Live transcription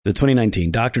The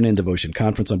 2019 Doctrine and Devotion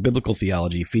Conference on Biblical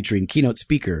Theology featuring keynote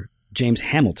speaker James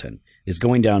Hamilton is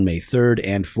going down May 3rd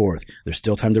and 4th. There's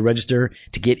still time to register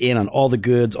to get in on all the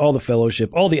goods, all the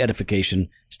fellowship, all the edification.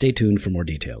 Stay tuned for more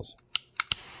details.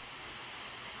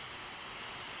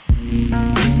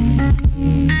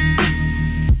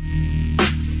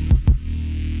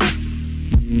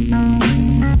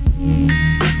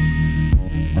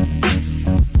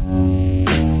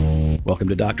 Welcome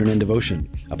to Doctrine and Devotion,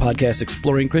 a podcast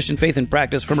exploring Christian faith and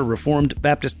practice from a Reformed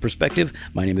Baptist perspective.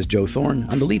 My name is Joe Thorne.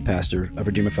 I'm the lead pastor of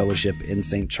Redeemer Fellowship in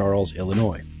St. Charles,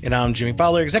 Illinois. And I'm Jimmy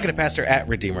Fowler, executive pastor at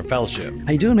Redeemer Fellowship.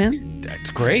 How you doing, man? That's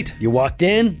great. You walked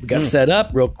in, we got set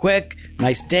up real quick.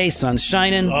 Nice day, sun's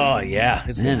shining. Oh, yeah.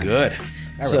 It's been good.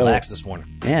 I relaxed this morning.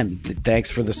 Man,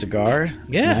 thanks for the cigar. It's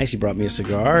Yeah. nice. You brought me a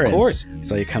cigar. Of course.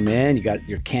 So you come in, you got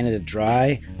your Canada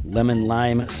Dry lemon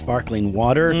lime sparkling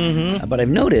water. But I've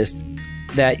noticed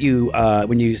that you,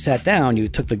 when you sat down, you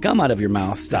took the gum out of your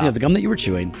mouth. Stop. You know, the gum that you were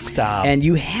chewing. Stop. And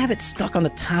you have it stuck on the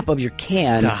top of your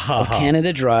can Stop. of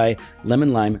Canada Dry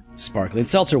lemon lime sparkling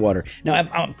seltzer water. Now,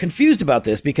 I'm confused about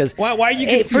this because... Why are you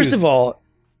confused? First of all,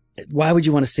 why would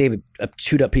you want to save a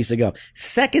chewed up piece of gum?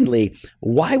 Secondly,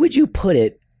 why would you put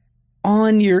it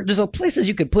on your, there's places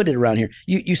you could put it around here.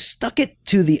 You stuck it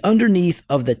to the underneath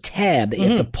of the tab that you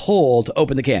have to pull to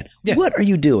open the can. Yeah. What are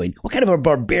you doing? What kind of a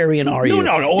barbarian are you?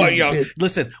 No.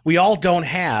 Listen, we all don't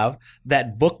have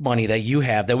that book money that you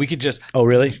have that we could just Oh,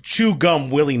 really? chew gum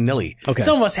willy-nilly. Okay.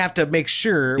 Some of us have to make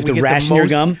sure have we to get ration the your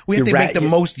most, gum? we have You to make the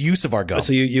most use of our gum.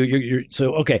 So you're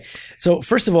okay. So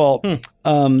first of all,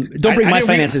 don't bring my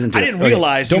finances into it. I didn't Okay.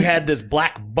 realize you Don't- had this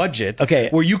black budget Okay.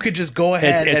 where you could just go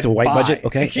ahead It's and a white buy. budget,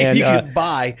 okay. And, you could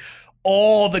buy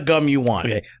all the gum you want.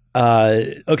 Okay.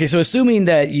 Okay, so assuming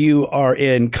that you are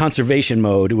in conservation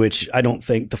mode, which I don't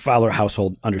think the Fowler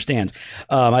household understands,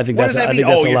 I think What that's does that I mean? think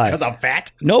that's a lie. Because I'm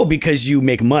fat? No, because you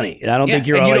make money. And I don't think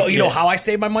you're and all you like, know how I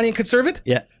save my money and conserve it?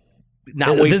 Yeah. Not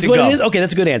This is wasting what gum. it is? Okay,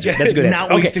 that's a good answer. That's a good answer.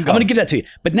 Not Okay, wasting I'm gum. going to give that to you.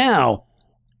 But now,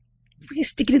 you're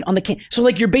sticking it on the can. So,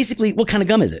 like, you're basically, what kind of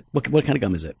gum is it? What kind of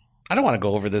gum is it? I don't want to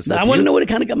go over this with I you. want to know what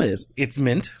kind of gum it is. It's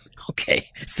mint. Okay,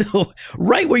 so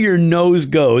right where your nose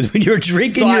goes when you're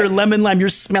drinking your lemon lime, you're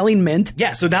smelling mint.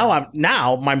 Yeah, so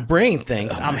now my brain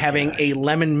thinks I'm having a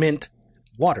lemon mint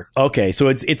water. Okay, so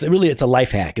it's a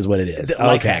life hack is what it is.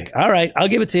 Life Okay. hack. All right, I'll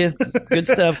give it to you. Good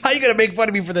stuff. How are you going to make fun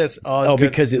of me for this? Oh, it's good.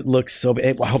 Because it looks so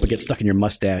bad. I hope it gets stuck in your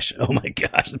mustache. Oh my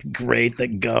gosh, that'd be great. The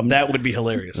gum. That would be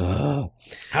hilarious. Oh.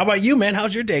 How about you, man?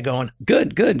 How's your day going?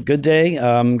 Good day.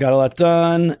 Got a lot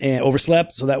done and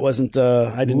overslept, so that wasn't.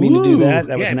 I didn't mean to do that.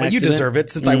 That was yeah, an but accident. you deserve it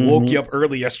since I woke you up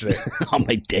early yesterday. On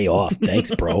my day off.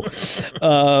 Thanks, bro.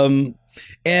 So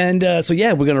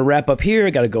yeah, we're gonna wrap up here.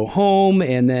 I got to go home,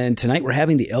 and then tonight we're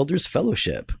having the Elders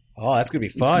Fellowship. Oh, that's going to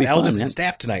be gonna fun. be fun, Elders man. and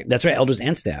staff tonight. That's right, elders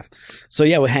and staff. So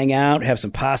yeah, we'll hang out, have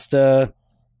some pasta.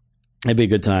 It'd be a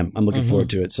good time. I'm looking forward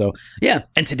to it. So yeah,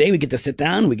 and today we get to sit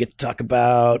down. We get to talk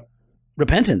about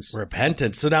repentance.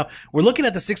 Repentance. So now we're looking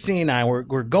at the 1689.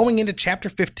 We're going into chapter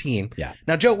 15. Yeah.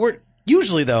 Now, Joe, we're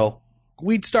usually though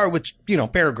we'd start with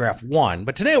paragraph 1,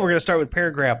 but today we're going to start with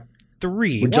paragraph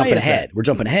 3. We're jumping ahead. We're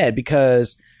jumping ahead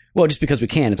because just because we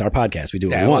can. It's our podcast. We do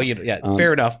what we want.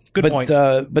 Fair enough. Good point.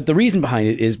 But the reason behind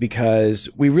it is because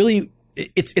we really.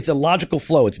 It's a logical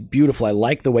flow. It's beautiful. I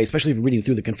like the way, especially if you're reading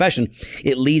through the confession,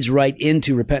 it leads right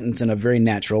into repentance in a very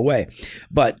natural way.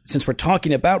 But since we're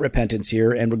talking about repentance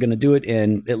here, and we're going to do it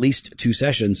in at least 2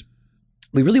 sessions,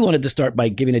 we really wanted to start by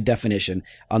giving a definition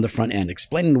on the front end,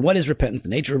 explaining what is repentance, the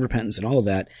nature of repentance, and all of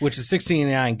that. Which the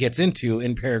 1689 gets into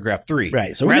in paragraph 3.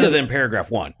 Right. So rather than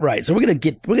paragraph 1. Right. So we're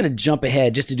gonna jump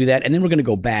ahead just to do that, and then we're gonna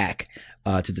go back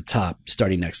to the top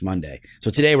starting next Monday.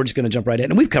 So today we're just gonna jump right in,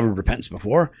 and we've covered repentance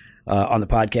before on the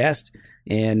podcast.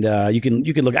 And you can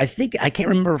look. I can't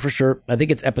remember for sure. I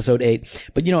think it's episode 8.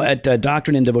 But at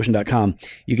doctrineanddevotion.com,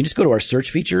 you can just go to our search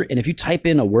feature, and if you type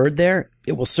in a word there,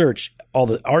 it will search all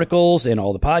the articles and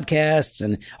all the podcasts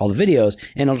and all the videos,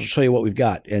 and it'll show you what we've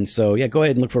got. And so yeah, go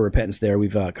ahead and look for repentance there.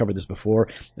 We've covered this before,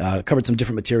 covered some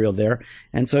different material there,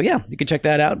 and so yeah, you can check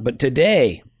that out. But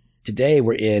today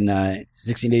we're in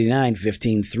 1689,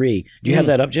 15:3. Do you have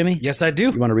that up, Jimmy? Yes, I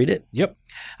do. You want to read it? Yep.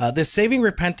 This saving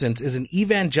repentance is an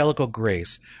evangelical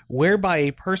grace whereby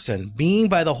a person, being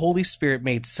by the Holy Spirit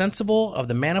made sensible of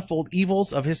the manifold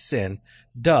evils of his sin,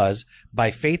 does,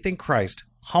 by faith in Christ,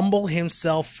 humble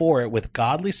himself for it with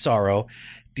godly sorrow,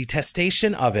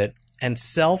 detestation of it, and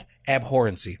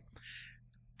self-abhorrency,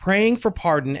 praying for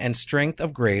pardon and strength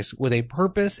of grace with a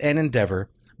purpose and endeavor,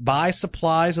 by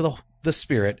supplies of the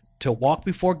Spirit, to walk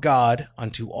before God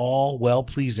unto all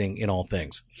well-pleasing in all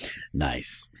things.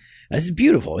 Nice. This is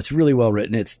beautiful. It's really well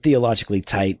written. It's theologically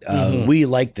tight. We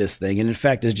like this thing. And in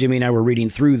fact, as Jimmy and I were reading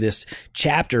through this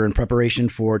chapter in preparation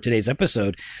for today's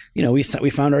episode, we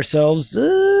found ourselves a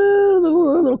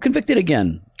little convicted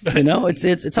again.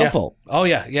 It's helpful. Yeah. Oh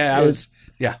yeah.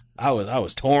 I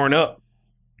was torn up.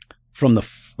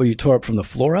 Were you tore up from the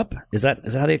floor up? Is that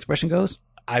how the expression goes?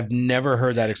 I've never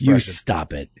heard that expression. You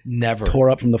stop it. Never. Tore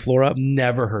up from the floor up?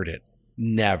 Never heard it.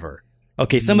 Never.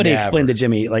 Okay, somebody explain to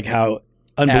Jimmy like how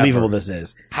unbelievable this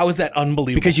is. How is that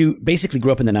unbelievable? Because you basically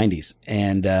grew up in the 90s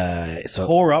and so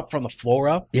tore up from the floor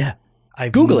up? Yeah.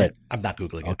 Google it. I'm not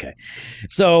Googling it. Okay.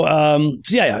 So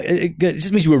it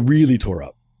just means you were really tore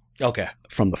up. Okay.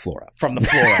 From the floor up. From the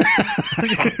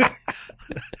floor up.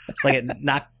 Like it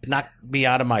knocked me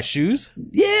out of my shoes?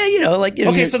 Yeah,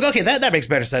 Okay, that makes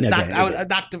better sense. Okay,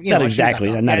 Not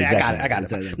exactly. Not exactly. I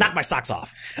got it. Knock my socks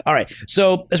off. All right.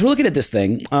 So as we're looking at this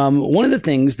thing, one of the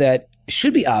things that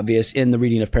should be obvious in the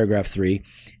reading of paragraph 3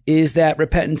 is that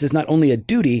repentance is not only a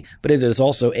duty, but it is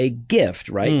also a gift,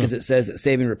 right? Because it says that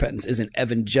saving repentance is an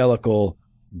evangelical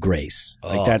grace.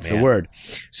 That's the word.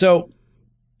 So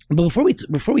but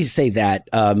before we say that,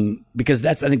 because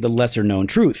that's, I think, the lesser known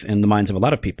truth in the minds of a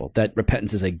lot of people, that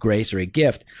repentance is a grace or a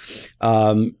gift,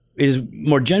 it is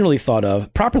more generally thought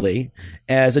of properly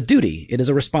as a duty. It is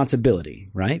a responsibility,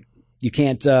 right? You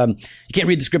can't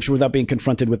read the scripture without being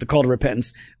confronted with the call to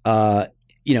repentance. Throughout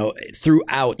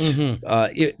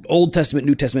Old Testament,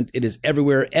 New Testament, it is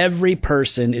everywhere. Every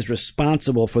person is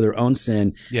responsible for their own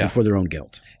sin and for their own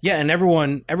guilt. Yeah, and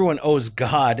everyone owes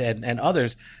God and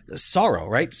others sorrow,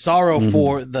 right? Sorrow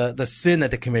for the sin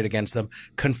that they commit against them,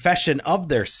 confession of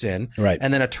their sin, right,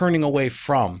 and then a turning away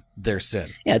from their sin.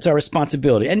 Yeah, it's our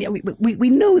responsibility. And we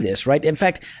know this, right? In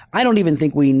fact, I don't even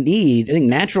think I think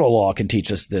natural law can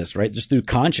teach us this, right? Just through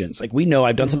conscience. Like we know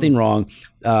I've done something wrong.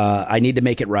 I need to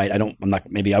make it right.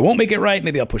 Maybe I won't make it right.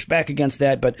 Maybe I'll push back against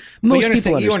that. But most people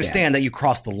understand. You understand that you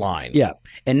crossed the line. Yeah.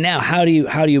 And now how do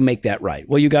you make that right?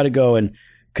 Well, you got to go and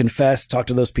confess, talk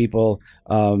to those people,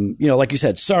 like you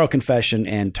said, sorrow, confession,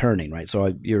 and turning, right?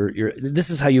 So this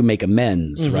is how you make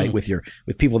amends, right?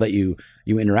 With people that you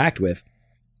interact with.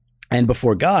 And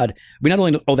before God, we not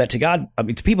only owe that to God,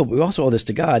 to people, but we also owe this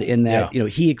to God in that,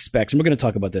 he expects, and we're going to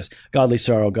talk about this, godly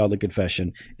sorrow, godly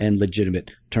confession, and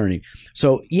legitimate turning.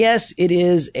 So yes, it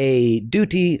is a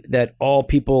duty that all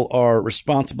people are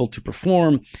responsible to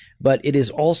perform, but it is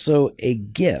also a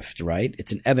gift, right?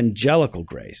 It's an evangelical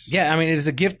grace. Yeah, it is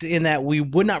a gift in that we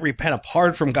would not repent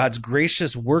apart from God's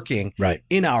gracious working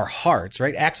in our hearts,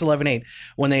 right? Acts 11:8,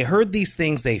 when they heard these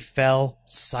things, they fell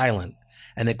silent.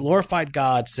 And they glorified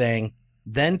God, saying,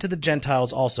 then to the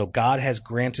Gentiles also, God has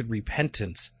granted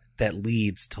repentance that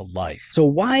leads to life. So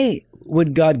why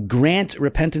would God grant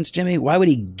repentance, Jimmy? Why would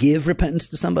he give repentance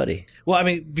to somebody?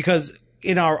 Well, because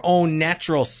in our own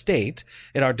natural state,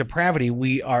 in our depravity,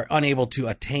 we are unable to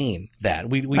attain that.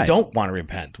 We don't want to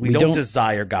repent. We don't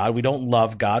desire God. We don't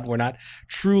love God. We're not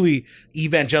truly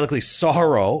evangelically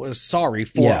sorry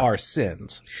for our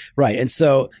sins. Right. And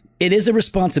so it is a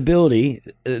responsibility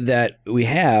that we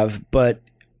have, but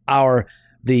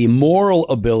the moral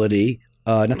ability,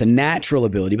 not the natural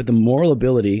ability, but the moral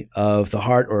ability of the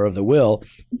heart or of the will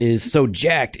is so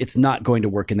jacked, it's not going to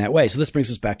work in that way. So this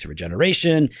brings us back to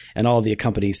regeneration and all the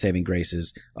accompanying saving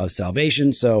graces of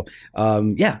salvation. So,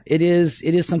 it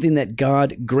is something that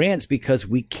God grants because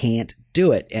we can't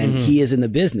do it. And he is in the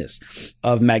business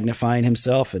of magnifying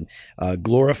himself and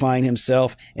glorifying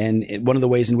himself. And one of the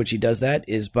ways in which he does that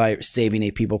is by saving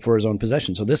a people for his own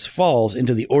possession. So this falls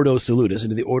into the ordo salutis,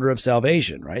 into the order of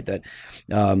salvation, right? That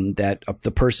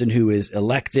the person who is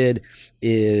elected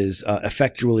is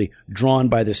effectually drawn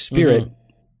by the Spirit.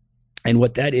 And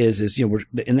what that is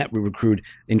in that we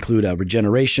include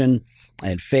regeneration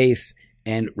and faith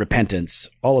and repentance,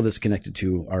 all of this connected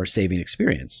to our saving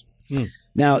experience.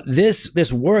 Now,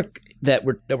 this work that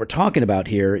we're talking about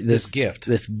here, this work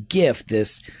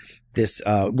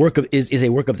is a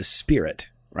work of the Spirit,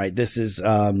 right? This is,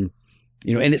 and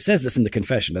it says this in the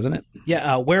confession, doesn't it?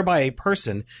 Yeah, whereby a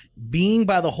person, being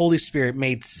by the Holy Spirit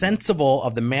made sensible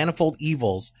of the manifold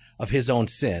evils of his own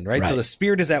sin, right? So the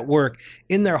Spirit is at work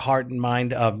in their heart and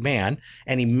mind of man,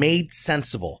 and he made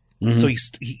sensible. So he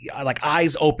like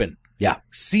eyes open. Yeah,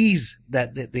 sees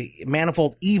that the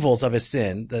manifold evils of his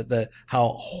sin, the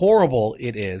how horrible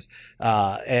it is,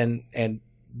 and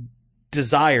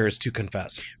desires to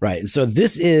confess. Right. And so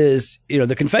this is,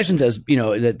 the confession says,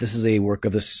 that this is a work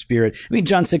of the Spirit.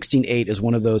 John 16:8 is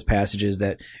one of those passages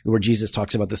where Jesus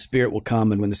talks about the Spirit will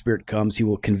come, and when the Spirit comes, he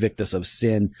will convict us of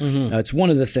sin. It's one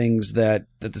of the things that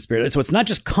the Spirit, so it's not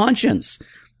just conscience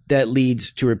that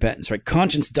leads to repentance, right?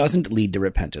 Conscience doesn't lead to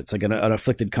repentance, like an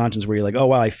afflicted conscience where you're like, oh,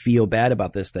 wow, I feel bad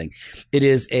about this thing. It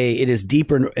is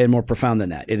deeper and more profound than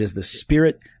that. It is the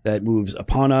Spirit that moves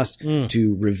upon us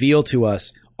to reveal to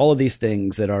us all of these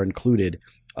things that are included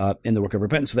in the work of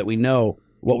repentance so that we know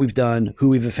what we've done, who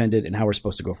we've offended, and how we're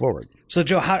supposed to go forward. So,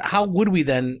 Joe, how would we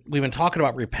then, we've been talking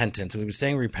about repentance, and we've been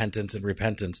saying repentance and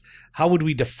repentance. How would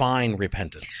we define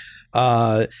repentance?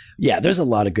 Yeah, there's a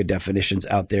lot of good definitions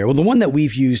out there. Well, the one that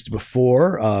we've used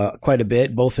before quite a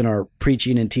bit, both in our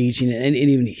preaching and teaching and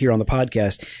even here on the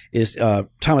podcast, is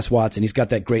Thomas Watson. He's got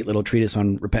that great little treatise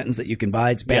on repentance that you can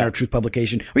buy. It's Banner of Truth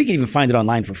publication, or you can even find it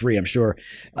online for free, I'm sure.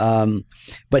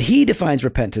 But he defines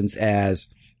repentance as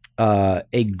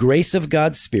a grace of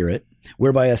God's Spirit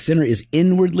whereby a sinner is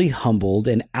inwardly humbled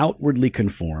and outwardly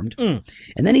conformed. And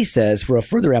then he says, for a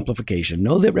further amplification,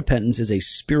 know that repentance is a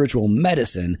spiritual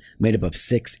medicine made up of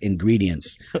 6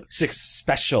 ingredients. 6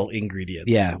 special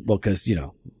ingredients. Yeah, well, because,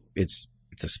 it's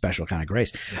a special kind of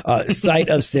grace. Sight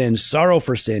of sin, sorrow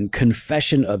for sin,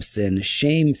 confession of sin,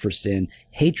 shame for sin,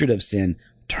 hatred of sin,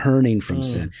 turning from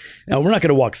sin. Now, we're not going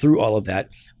to walk through all of that,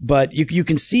 but you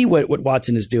can see what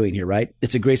Watson is doing here, right?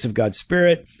 It's a grace of God's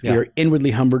Spirit. Yeah. We are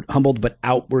inwardly humbled, but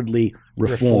outwardly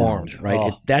reformed, right?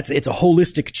 Oh. It's a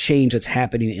holistic change that's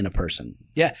happening in a person.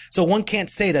 Yeah. So one can't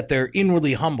say that they're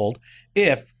inwardly humbled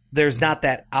if there's not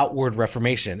that outward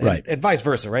reformation, right? And vice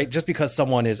versa, right? Just because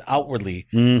someone is outwardly,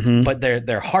 but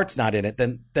their heart's not in it,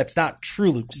 then that's not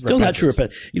true. Still repentance.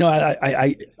 Not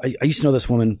true. I used to know this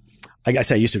woman. I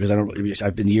guess I used to because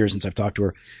I've been years since I've talked to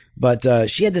her, but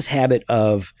she had this habit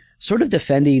of sort of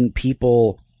defending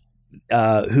people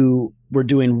who were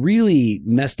doing really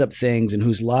messed up things and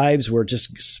whose lives were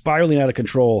just spiraling out of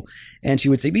control. And she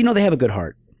would say, they have a good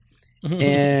heart.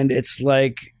 And it's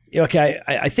like, okay,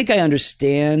 I think I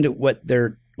understand what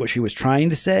she was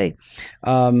trying to say,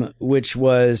 which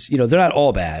was, they're not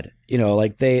all bad.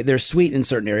 Like they're sweet in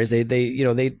certain areas.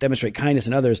 They demonstrate kindness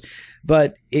in others,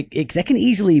 but that can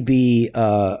easily be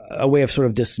a way of sort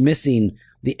of dismissing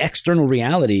the external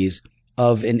realities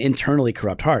of an internally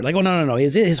corrupt heart. Like, oh, no.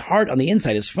 His heart on the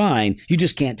inside is fine. You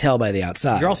just can't tell by the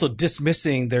outside. You're also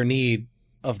dismissing their need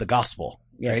of the gospel.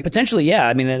 Yeah, right? Potentially. Yeah.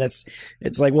 I mean, it's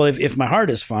like, well, if my heart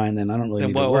is fine, then I don't really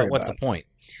need to worry what's about the point?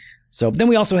 So then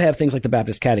we also have things like the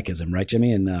Baptist Catechism, right,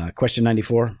 Jimmy? And question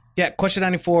 94. Yeah, question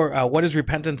 94. What is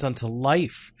repentance unto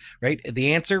life? Right?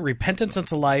 The answer: repentance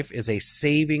unto life is a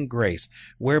saving grace,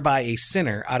 whereby a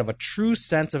sinner, out of a true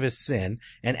sense of his sin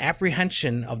and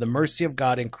apprehension of the mercy of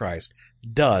God in Christ,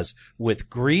 does, with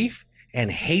grief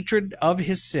and hatred of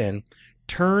his sin,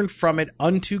 turn from it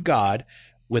unto God,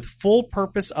 with full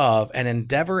purpose of and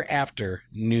endeavor after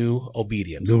new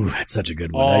obedience. Ooh, that's such a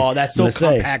good one. Oh, that's so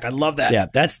compact. I love that. Yeah,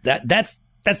 that's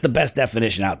the best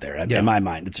definition out there in my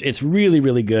mind. It's really,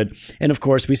 really good. And of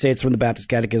course, we say it's from the Baptist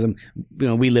Catechism.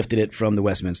 We lifted it from the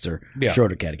Westminster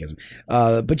Shorter Catechism.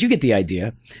 But you get the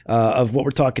idea of what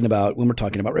we're talking about when we're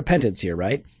talking about repentance here,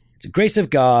 right? It's a grace of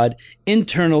God,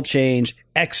 internal change,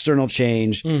 external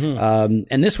change.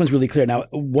 And this one's really clear. Now,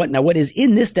 what is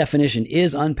in this definition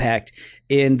is unpacked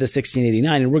in the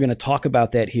 1689, and we're going to talk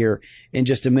about that here in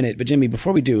just a minute. But Jimmy,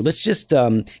 before we do, let's just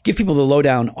give people the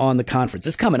lowdown on the conference.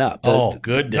 It's coming up. Goodness.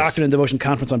 The Doctrine and Devotion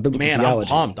Conference on Biblical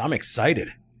Theology. I'm pumped. I'm excited.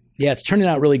 Yeah, it's turning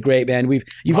out really great, man.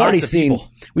 You've already seen.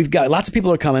 We've got lots of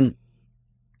people are coming.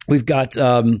 We've got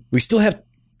we still have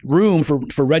room for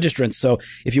registrants. So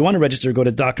if you want to register, go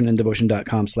to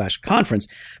doctrineanddevotion.com/conference.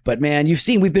 But man, you've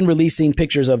seen, we've been releasing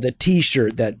pictures of the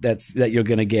t-shirt that you're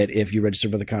going to get if you register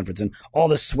for the conference, and all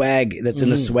the swag that's in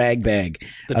the swag bag.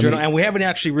 The journal. And we haven't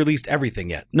actually released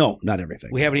everything yet. No, not everything.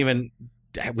 We haven't even,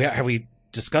 have we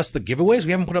discussed the giveaways?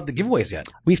 We haven't put up the giveaways yet.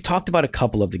 We've talked about a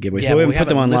couple of the giveaways, but we haven't put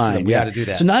them online. We got to do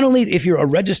that. So not only if you're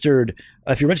registered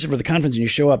for the conference and you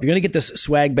show up, you're going to get this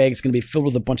swag bag. It's going to be filled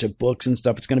with a bunch of books and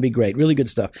stuff. It's going to be great. Really good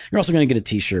stuff. You're also going to get a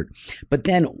t-shirt. But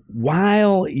then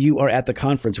while you are at the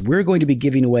conference, we're going to be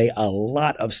giving away a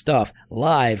lot of stuff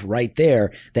live right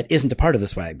there that isn't a part of the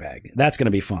swag bag. That's going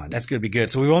to be fun. That's going to be good.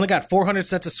 So we've only got 400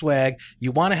 sets of swag.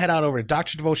 You want to head on over to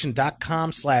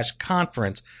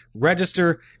doctrinedevotion.com/conference,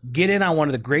 register, get in on one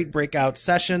of the great breakout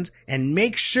sessions, and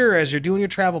make sure as you're doing your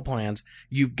travel plans,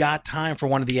 you've got time for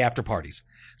one of the after parties.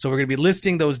 So we're going to be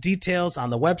listing those details on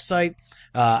the website.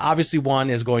 Obviously, one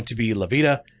is going to be La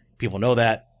Vida. People know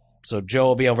that. So Joe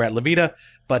will be over at La Vida.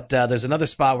 But there's another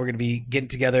spot we're going to be getting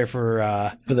together for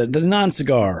the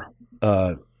non-cigar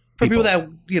for people that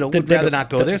would rather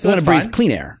not go there. So want to breathe clean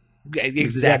air.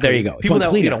 Exactly. There you go. People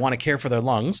that want to care for their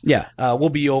lungs. Yeah. We'll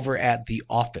be over at the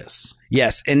office.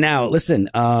 Yes. And now listen,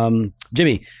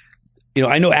 Jimmy,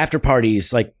 I know after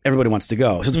parties, like everybody wants to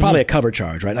go. So it's probably a cover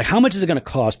charge, right? Like how much is it going to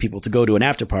cost people to go to an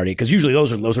after party? Because usually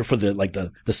those are for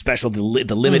the special, the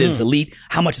limited, the elite.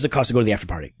 How much does it cost to go to the after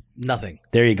party? Nothing.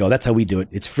 There you go. That's how we do it.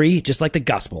 It's free, just like the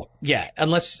gospel. Yeah,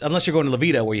 unless you're going to La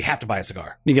Vida where you have to buy a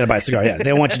cigar. You got to buy a cigar. Yeah, they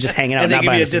don't want you just hanging out and they not give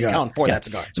buying you a cigar. discount for that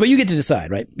cigar. So, but you get to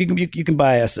decide, right? You can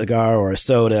buy a cigar or a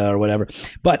soda or whatever.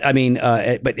 But I mean,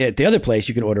 but at the other place,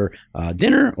 you can order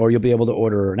dinner, or you'll be able to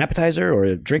order an appetizer or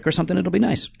a drink or something. It'll be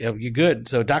nice. Yeah, you're good.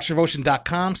 So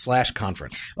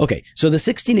drdevotion.com/conference. Okay, so the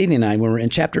 1689, when we're in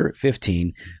chapter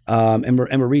 15, and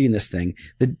we're reading this thing,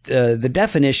 the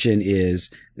definition is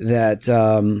that.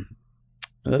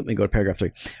 Let me go to paragraph 3.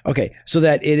 Okay, so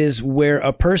that it is where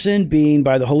a person being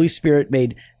by the Holy Spirit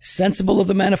made sensible of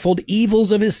the manifold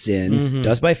evils of his sin,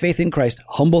 does by faith in Christ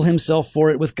humble himself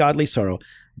for it with godly sorrow,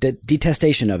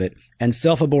 detestation of it, and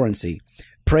self-abhorrency,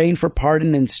 praying for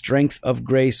pardon and strength of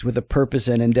grace with a purpose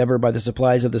and endeavor by the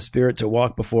supplies of the Spirit to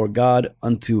walk before God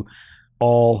unto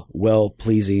all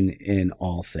well-pleasing in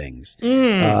all things.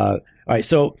 All right,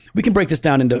 so we can break this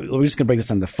down into, we're just going to break this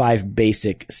down into 5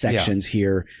 basic sections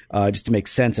here just to make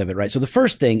sense of it, right? So the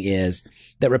first thing is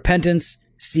that repentance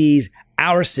sees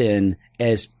our sin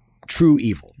as true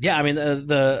evil. Yeah, I mean,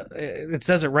 it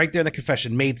says it right there in the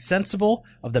confession, made sensible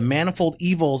of the manifold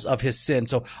evils of his sin.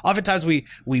 So oftentimes we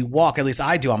walk, at least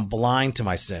I do, I'm blind to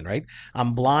my sin, right?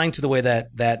 I'm blind to the way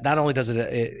that not only does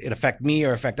it affect me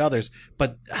or affect others,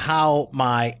 but how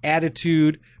my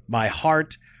attitude, my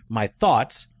heart, my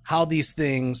thoughts, how these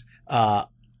things are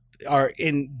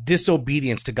in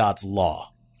disobedience to God's law.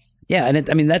 Yeah,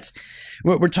 and that's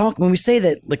we're talking when we say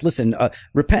that. Like, listen,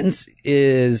 repentance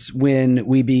is when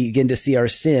we begin to see our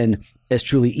sin as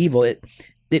truly evil.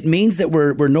 It means that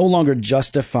we're no longer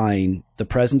justifying the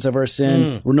presence of our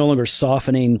sin. We're no longer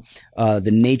softening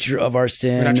the nature of our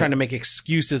sin. We're not trying to make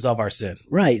excuses of our sin.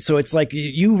 Right. So it's like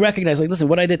you recognize, like, listen,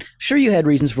 what I did. Sure, you had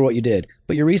reasons for what you did,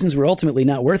 but your reasons were ultimately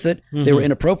not worth it. They were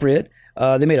inappropriate.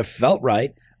 They may have felt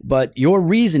right. But your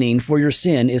reasoning for your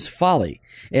sin is folly,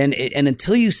 and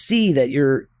until you see that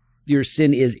your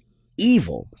sin is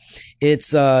evil,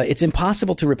 it's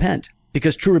impossible to repent,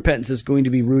 because true repentance is going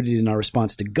to be rooted in our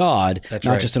response to God,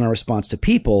 not just in our response to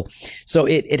people. So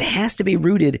it has to be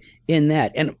rooted in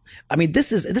that. And I mean,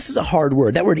 this is a hard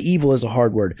word. That word evil is a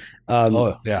hard word.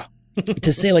 Yeah.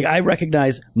 To say, like, I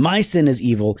recognize my sin as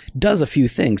evil does a few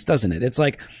things, doesn't it? It's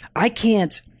like I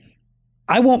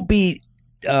won't be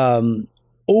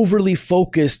overly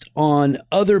focused on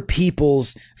other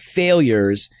people's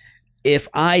failures if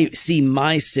I see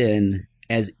my sin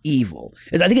as evil.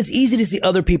 I think it's easy to see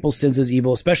other people's sins as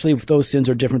evil, especially if those sins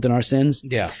are different than our sins.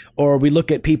 Yeah. Or we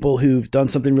look at people who've done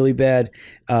something really bad.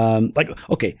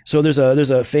 Okay, so there's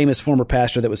a famous former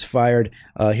pastor that was fired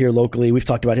here locally. We've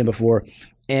talked about him before.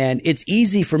 And it's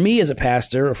easy for me as a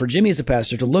pastor, or for Jimmy as a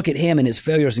pastor, to look at him and his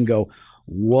failures and go,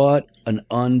 what an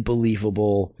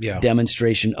unbelievable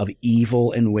demonstration of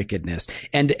evil and wickedness,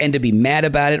 and to be mad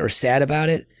about it or sad about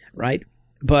it, right?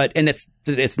 But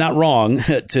it's not wrong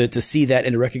to see that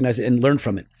and to recognize it and learn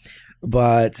from it.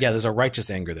 But yeah, there's a righteous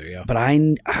anger there. Yeah. But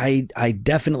I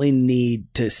definitely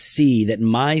need to see that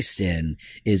my sin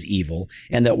is evil,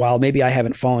 and that while maybe I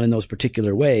haven't fallen in those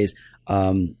particular ways,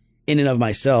 in and of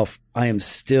myself, I am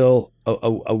still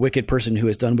a wicked person who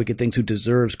has done wicked things, who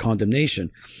deserves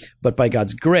condemnation. But by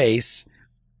God's grace,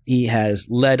 He has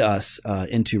led us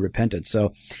into repentance.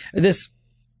 So there's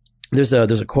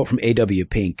a quote from A.W.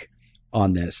 Pink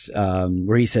on this,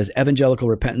 where he says, evangelical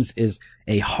repentance is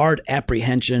a hard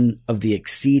apprehension of the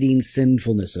exceeding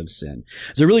sinfulness of sin.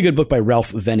 It's a really good book by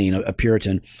Ralph Venning, a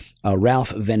Puritan,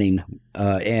 Ralph Venning,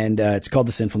 and it's called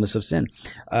The Sinfulness of Sin.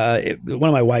 One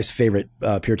of my wife's favorite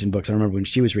Puritan books. I remember when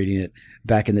she was reading it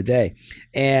back in the day.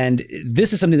 And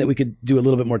this is something that we could do a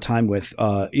little bit more time with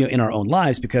in our own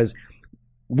lives, because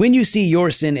when you see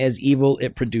your sin as evil,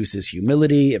 it produces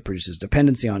humility. It produces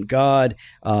dependency on God.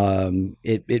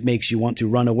 It makes you want to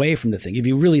run away from the thing. If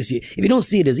you don't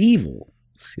see it as evil,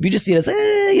 if you just see it as,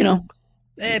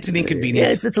 it's an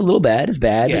inconvenience. It's a little bad. It's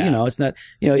bad. Yeah. But, it's not.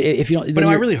 If you don't. But am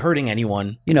I really hurting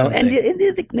anyone? And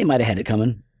they might have had it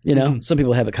coming. Some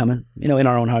people have it coming. In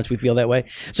our own hearts, we feel that way.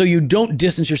 So you don't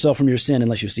distance yourself from your sin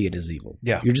unless you see it as evil.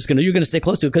 Yeah. You're gonna stay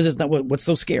close to it, because it's not what's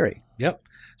so scary. Yep.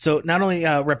 So not only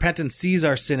repentance sees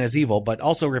our sin as evil, but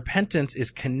also repentance is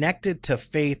connected to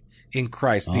faith in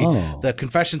Christ. The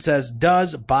confession says,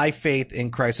 does by faith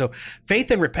in Christ. So faith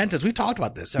and repentance, we've talked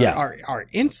about this, are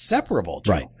inseparable,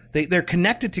 Joe. Right. They're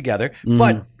connected together,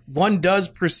 but one does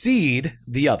precede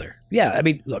the other. Yeah. I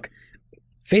mean, look,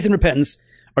 faith and repentance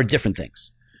are different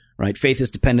things. Right? Faith is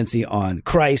dependency on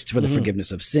Christ for the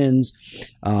forgiveness of sins,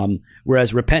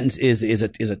 whereas repentance is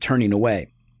a turning away.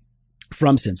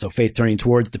 from sin. So faith turning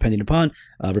towards, depending upon,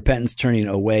 repentance turning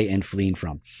away and fleeing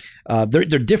from. They're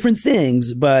different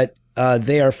things, but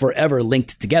they are forever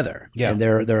linked together. Yeah. And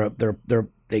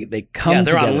they come Yeah,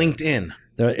 they're together. on LinkedIn.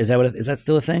 Is that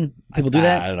still a thing? People do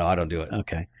that? I don't know. I don't do it.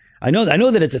 Okay. I know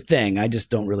that it's a thing. I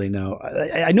just don't really know.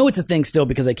 I know it's a thing still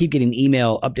because I keep getting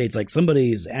email updates like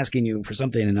somebody's asking you for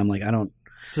something, and I'm like, I don't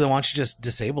So then why don't you just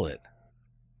disable it?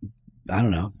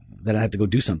 know. Then I have to go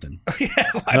do something. Yeah,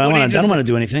 why I don't wouldn't you want to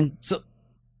do anything. So,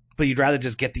 but you'd rather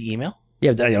just get the email?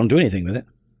 Yeah, I don't do anything with it.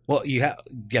 Well, you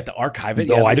have to archive it.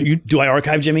 Oh, Yeah, do I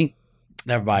archive, Jimmy?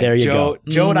 Never mind. There you Joe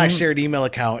go. Joe and I Mhm. share an email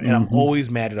account, and I'm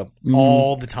always mad at him Mm-hmm.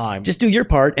 all the time. Just do your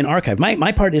part and archive.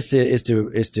 My part is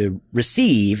to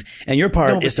receive, and your part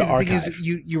no, but is to see, the thing archive. is,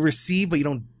 you receive, but you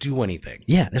don't do anything.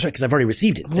 Yeah, that's right. Because I've already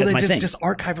received it. Well, That's then my thing. just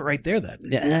archive it right there. Then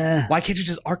Yeah, why can't you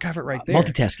just archive it right there?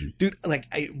 multitasking. Dude, like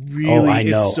I really, I know,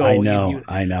 it's so I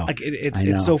know. Like it's I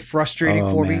know. so frustrating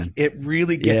Oh, for man. me. It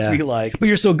really gets Yeah. me like. But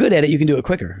you're so good at it, you can do it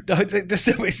quicker. I just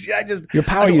You're a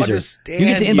power I don't user. understand You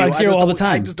get to inbox zero all the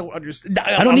time. I just don't understand.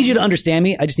 I don't need you to understand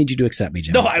me. I just need you to accept me,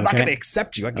 Jimmy. No, I'm not okay? going to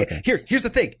accept you. Here's the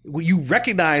thing: you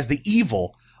recognize the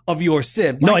evil of your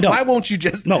sin. No, I don't. Why won't you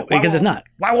just? No, because it's not.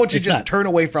 Why won't you It's just not. turn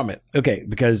away from it? Okay,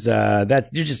 because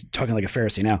you're just talking like a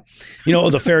Pharisee now.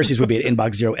 The Pharisees would be at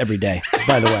inbox zero every day,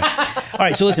 by the way. All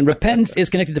right, so listen, repentance is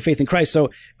connected to faith in Christ. So,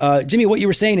 Jimmy, what you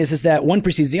were saying is that one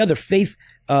precedes the other. Faith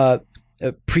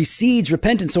precedes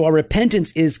repentance. So our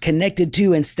repentance is connected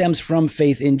to and stems from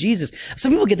faith in Jesus.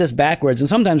 Some people get this backwards, and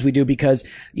sometimes we do because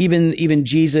even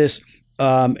Jesus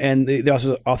and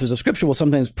the authors of Scripture will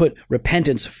sometimes put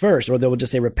repentance first, or they will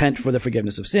just say repent for the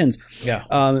forgiveness of sins. Yeah.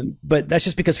 But that's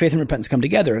just because faith and repentance come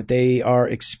together. They are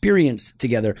experienced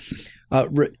together.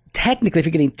 Technically, if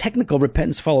you're getting technical,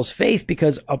 repentance follows faith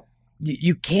because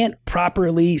you can't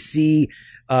properly see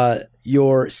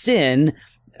your sin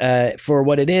for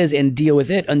what it is and deal with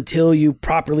it until you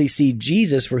properly see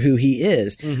Jesus for who he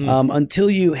is. Until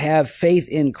you have faith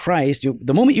in Christ,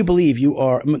 the moment you believe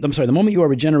the moment you are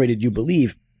regenerated, you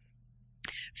believe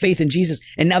faith in Jesus.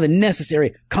 And now the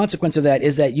necessary consequence of that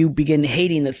is that you begin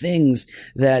hating the things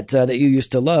that you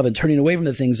used to love and turning away from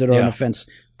the things that are an offense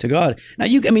to God. Now,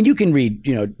 you can read,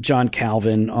 John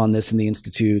Calvin on this in the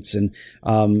Institutes and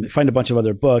find a bunch of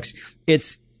other books.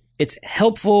 It's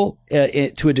helpful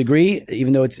to a degree,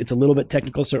 even though it's a little bit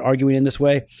technical, start arguing in this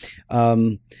way.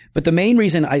 But the main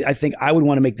reason I think I would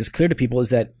want to make this clear to people is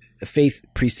that faith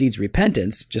precedes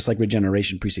repentance, just like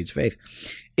regeneration precedes faith,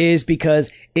 is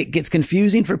because it gets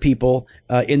confusing for people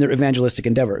in their evangelistic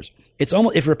endeavors. It's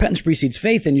almost, if repentance precedes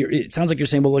faith, then it sounds like you're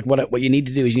saying, well, look, what you need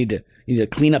to do is you need to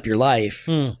clean up your life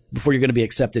before you're going to be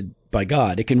accepted by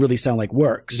God. It can really sound like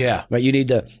works. Yeah. Right. You need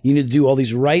to do all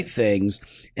these right things,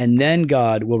 and then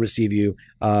God will receive you,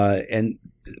 or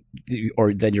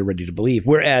then you're ready to believe.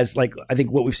 Whereas, like, I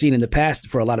think what we've seen in the past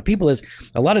for a lot of people is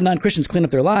a lot of non-Christians clean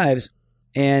up their lives,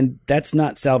 and that's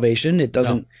not salvation. It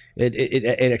doesn't. No.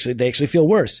 They actually feel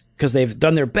worse because they've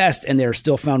done their best and they're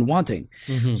still found wanting.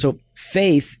 So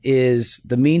faith is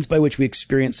the means by which we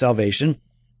experience salvation.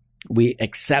 We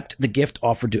accept the gift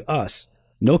offered to us.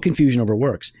 No confusion over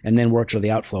works, and then works are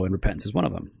the outflow, and repentance is one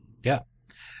of them. Yeah.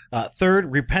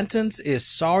 Third, repentance is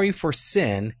sorry for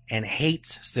sin and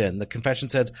hates sin. The confession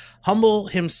says, humble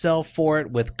himself for it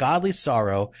with godly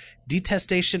sorrow,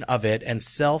 detestation of it, and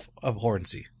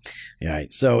self-abhorrency. Yeah,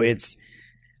 right. So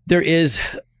there is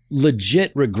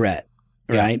legit regret,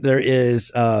 right? Yeah. There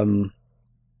is like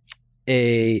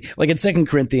in 2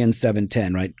 Corinthians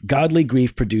 7:10, right? Godly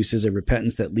grief produces a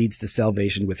repentance that leads to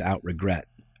salvation without regret,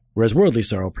 whereas worldly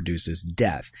sorrow produces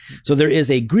death. So there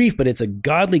is a grief, but it's a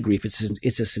godly grief.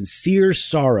 It's a sincere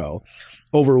sorrow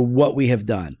over what we have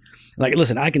done. Like,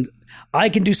 listen, I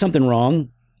can do something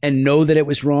wrong and know that it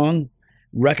was wrong,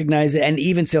 recognize it, and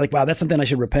even say like, wow, that's something I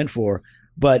should repent for.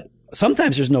 But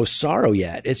sometimes there's no sorrow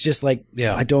yet. It's just like,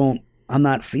 I'm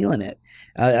not feeling it.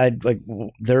 They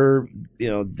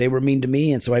were mean to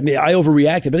me, and so I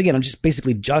overreacted. But again, I'm just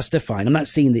basically justifying. I'm not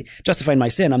justifying my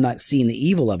sin. I'm not seeing the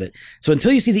evil of it. So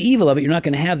until you see the evil of it, you're not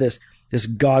going to have this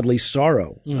godly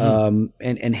sorrow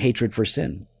and hatred for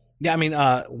sin. Yeah, I mean,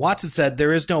 Watson said,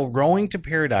 there is no rowing to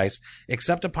paradise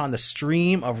except upon the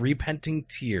stream of repenting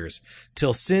tears.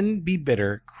 Till sin be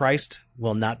bitter, Christ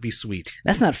will not be sweet.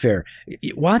 That's not fair.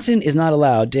 Watson is not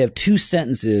allowed to have two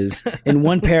sentences in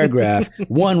one paragraph,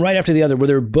 one right after the other, where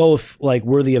they're both like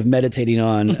worthy of meditating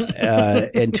on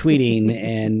and tweeting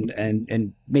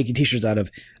and making t-shirts out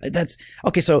of. That's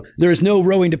okay. So there is no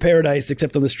rowing to paradise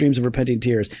except on the streams of repenting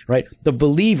tears, right? The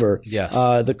believer,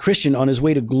 the Christian on his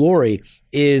way to glory,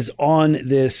 is on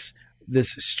this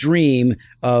stream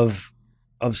of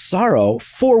sorrow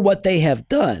for what they have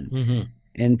done.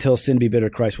 Until sin be bitter,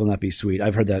 Christ will not be sweet.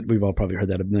 I've heard that. We've all probably heard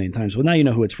that a million times. Well, now you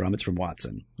know who it's from. It's from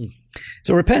Watson.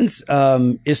 So repentance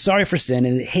is sorry for sin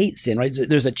and it hates sin, right?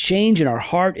 There's a change in our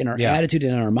heart, in our attitude,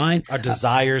 and in our mind. Our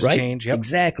desires right? change. Yep.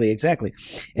 Exactly.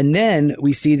 And then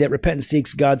we see that repentance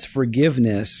seeks God's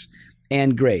forgiveness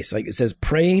and grace. Like it says,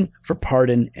 praying for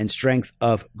pardon and strength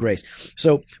of grace.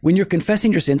 So when you're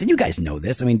confessing your sins, and you guys know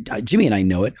this, I mean, Jimmy and I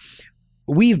know it,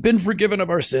 we've been forgiven of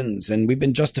our sins and we've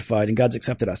been justified and God's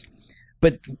accepted us.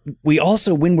 But we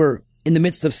also, when we're in the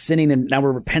midst of sinning and now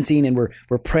we're repenting and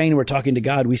we're praying and we're talking to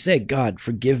God, we say, God,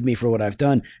 forgive me for what I've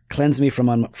done. Cleanse me from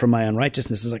my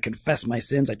unrighteousness as I confess my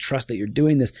sins. I trust that you're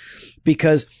doing this,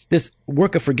 because this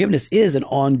work of forgiveness is an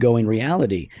ongoing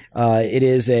reality. It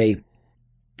is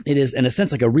in a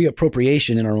sense like a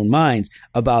reappropriation in our own minds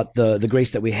about the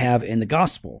grace that we have in the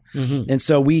gospel. And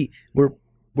so we're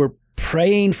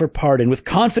praying for pardon with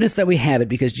confidence that we have it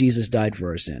because Jesus died for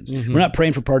our sins. We're not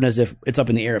praying for pardon as if it's up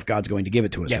in the air if God's going to give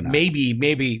it to us or not. Maybe,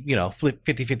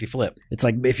 50-50 flip. It's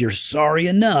like if you're sorry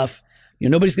enough,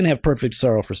 nobody's going to have perfect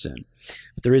sorrow for sin.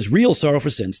 But there is real sorrow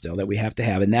for sin still that we have to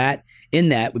have. And in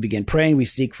that we begin praying, we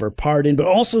seek for pardon, but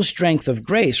also strength of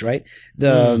grace, right?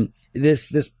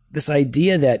 This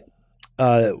idea that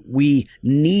we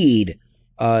need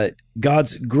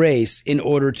God's grace in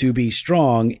order to be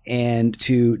strong and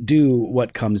to do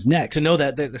what comes next. To know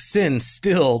that the sin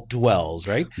still dwells,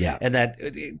 right? Yeah. And that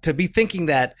to be thinking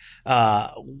that,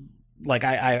 like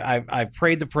I've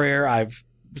prayed the prayer, I've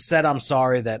said I'm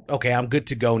sorry, that, okay, I'm good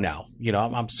to go now.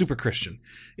 I'm super Christian.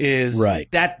 Is right.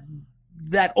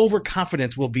 That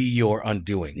overconfidence will be your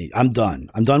undoing. I'm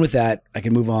done. I'm done with that. I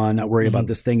can move on, not worry about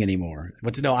this thing anymore.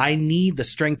 But to know I need the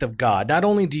strength of God. Not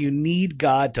only do you need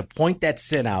God to point that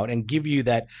sin out and give you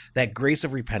that grace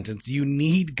of repentance, you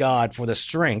need God for the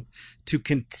strength to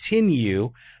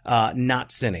continue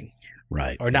not sinning.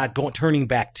 Right. Or not turning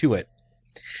back to it.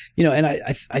 And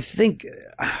I think,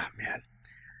 man,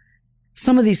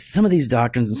 some of these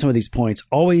doctrines and some of these points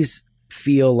always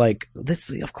feel like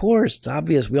of course, it's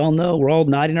obvious. We all know, we're all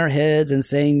nodding our heads and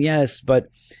saying yes, but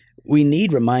we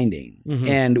need reminding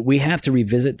and we have to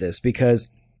revisit this, because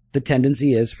the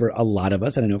tendency is for a lot of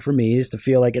us, and I know for me, is to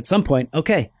feel like at some point,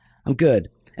 okay, I'm good.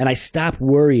 And I stop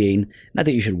worrying. Not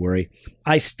that you should worry.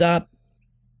 I stop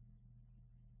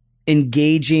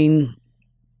engaging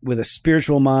with a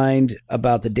spiritual mind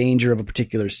about the danger of a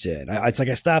particular sin. It's like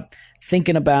I stop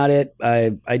thinking about it.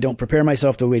 I don't prepare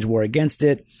myself to wage war against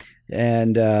it.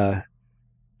 And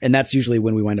that's usually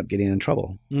when we wind up getting in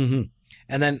trouble. And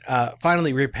then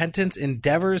finally, repentance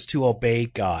endeavors to obey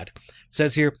God. It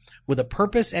says here, with a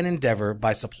purpose and endeavor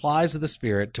by supplies of the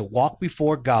Spirit to walk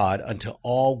before God unto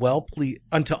all well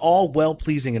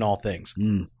pleasing in all things.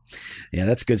 Yeah,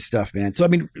 that's good stuff, man. So, I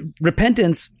mean,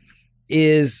 repentance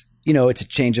is, it's a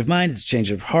change of mind. It's a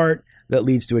change of heart that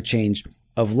leads to a change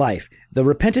of life. The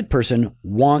repentant person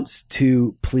wants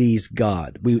to please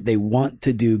God. They want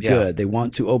to do good. They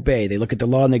want to obey. They look at the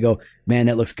law and they go, man,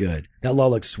 that looks good. That law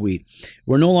looks sweet.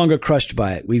 We're no longer crushed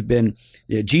by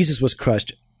it. Jesus was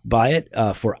crushed by it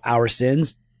for our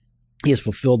sins. He has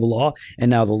fulfilled the law, and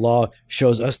now the law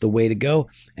shows us the way to go.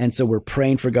 And so we're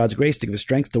praying for God's grace to give us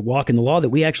strength to walk in the law that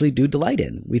we actually do delight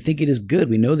in. We think it is good.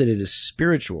 We know that it is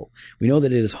spiritual. We know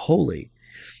that it is holy.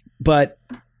 But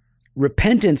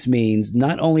repentance means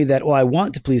not only that, I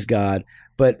want to please God,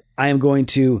 but I am going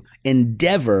to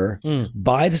endeavor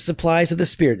by the supplies of the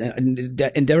Spirit,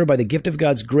 endeavor by the gift of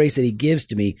God's grace that He gives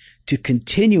to me to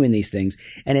continue in these things.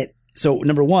 So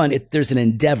number one, there's an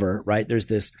endeavor, right? There's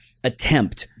this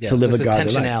attempt to live a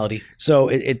godly life. So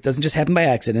it doesn't just happen by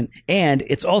accident. And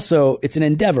it's an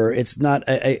endeavor. It's not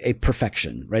a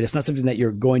perfection, right? It's not something that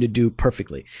you're going to do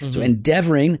perfectly. So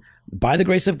endeavoring by the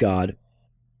grace of God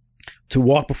to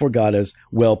walk before God as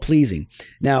well-pleasing.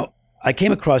 Now, I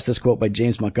came across this quote by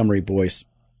James Montgomery Boyce.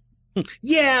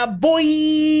 Yeah,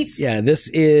 boys! Yeah, this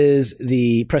is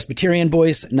the Presbyterian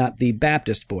Boyce, not the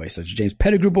Baptist Boyce. It's James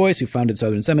Pettigrew Boyce, who founded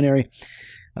Southern Seminary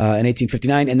in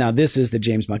 1859. And now this is the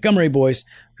James Montgomery Boyce,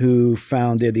 who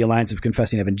founded the Alliance of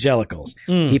Confessing Evangelicals.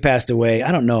 He passed away,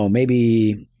 I don't know,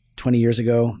 maybe 20 years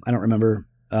ago. I don't remember.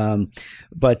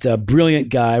 But a brilliant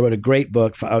guy, wrote a great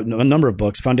book, a number of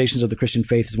books. Foundations of the Christian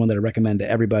Faith is one that I recommend to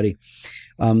everybody.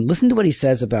 Listen to what he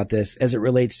says about this as it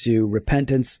relates to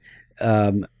repentance,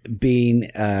 being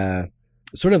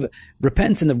sort of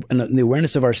repentance and the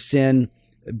awareness of our sin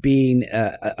being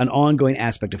an ongoing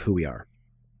aspect of who we are.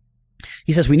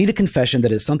 He says, we need a confession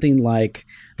that is something like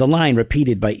the line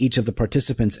repeated by each of the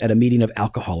participants at a meeting of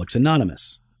Alcoholics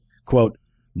Anonymous. Quote,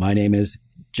 my name is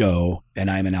Joe,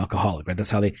 and I'm an alcoholic, right? That's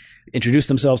how they introduce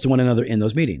themselves to one another in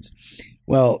those meetings.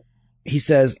 Well, he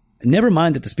says, never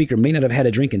mind that the speaker may not have had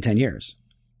a drink in 10 years.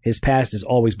 His past is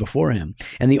always before him.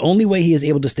 And the only way he is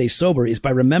able to stay sober is by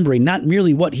remembering not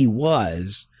merely what he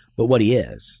was, but what he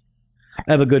is.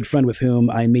 I have a good friend with whom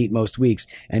I meet most weeks,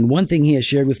 and one thing he has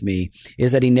shared with me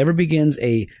is that he never begins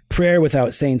a prayer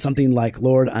without saying something like,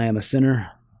 Lord, I am a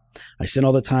sinner. I sin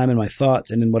all the time in my thoughts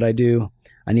and in what I do.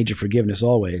 I need your forgiveness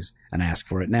always, and I ask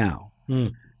for it now.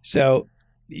 So,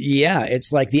 yeah,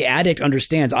 it's like the addict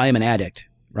understands I am an addict.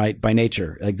 Right, by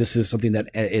nature, like this is something that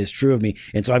is true of me,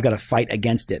 and so I've got to fight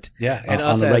against it. Yeah, and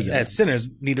us as sinners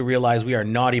need to realize we are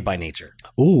naughty by nature.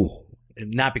 Ooh,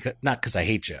 not because I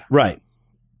hate you, right?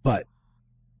 But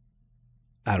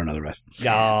I don't know the rest.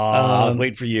 I was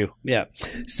waiting for you. Yeah.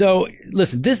 So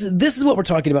listen, this is what we're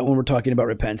talking about when we're talking about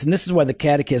repentance, and this is why the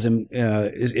Catechism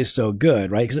is so good,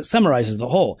 right? Because it summarizes the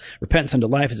whole. Repentance unto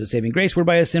life is a saving grace,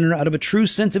 whereby a sinner, out of a true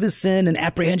sense of his sin and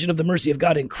apprehension of the mercy of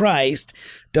God in Christ,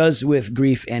 does with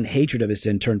grief and hatred of his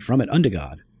sin turn from it unto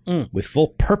God, with full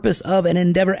purpose of and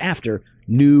endeavor after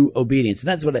new obedience. And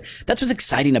that's what's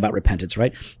exciting about repentance,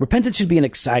 right? Repentance should be an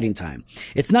exciting time.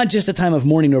 It's not just a time of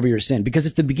mourning over your sin, because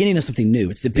it's the beginning of something new.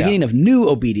 It's the beginning of new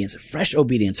obedience, fresh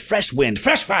wind,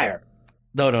 fresh fire.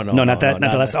 No, not the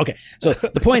last. Okay. So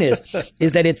the point is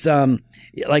that it's,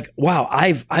 like, wow,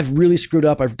 I've really screwed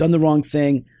up. I've done the wrong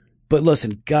thing. But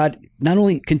listen, God not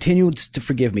only continues to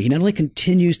forgive me, he not only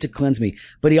continues to cleanse me,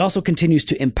 but he also continues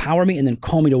to empower me and then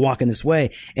call me to walk in this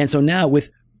way. And so now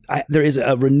there is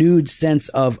a renewed sense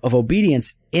of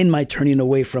obedience in my turning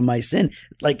away from my sin.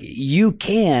 Like, you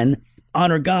can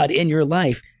honor God in your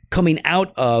life coming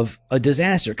out of a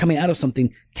disaster, coming out of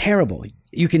something terrible.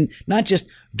 You can not just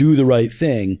do the right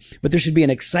thing, but there should be an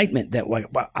excitement that,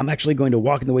 like, wow, I'm actually going to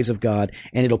walk in the ways of God,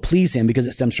 and it'll please him because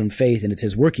it stems from faith and it's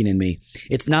his working in me.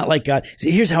 It's not like God.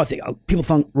 See, here's how I think.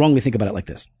 People wrongly think about it like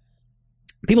this.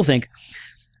 People think,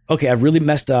 okay, I've really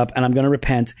messed up and I'm going to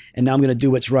repent and now I'm going to do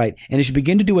what's right. And as you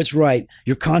begin to do what's right,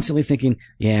 you're constantly thinking,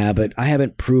 yeah, but I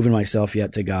haven't proven myself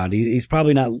yet to God. He's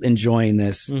probably not enjoying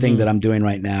this thing that I'm doing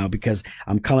right now because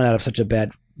I'm coming out of such a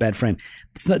bad frame.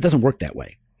 It doesn't work that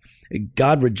way.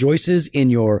 God rejoices in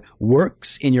your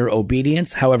works, in your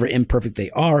obedience, however imperfect they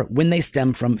are, when they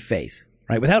stem from faith.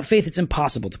 Right? Without faith, it's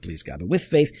impossible to please God. But with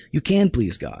faith, you can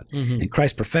please God. And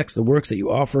Christ perfects the works that you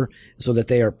offer so that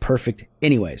they are perfect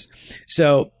anyways.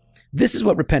 So this is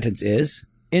what repentance is.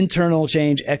 Internal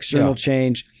change, external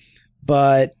change.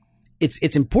 But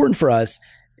it's important for us,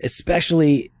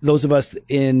 especially those of us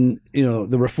in,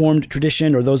 the Reformed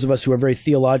tradition, or those of us who are very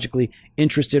theologically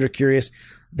interested or curious,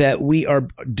 that we are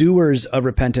doers of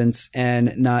repentance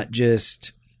and not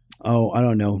just,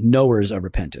 knowers of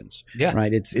repentance. Yeah.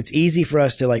 Right. It's easy for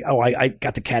us to like, I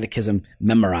got the catechism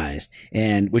memorized,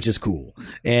 and which is cool.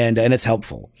 And it's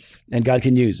helpful, and God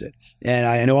can use it. And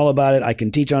I know all about it. I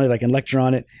can teach on it. I can lecture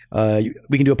on it.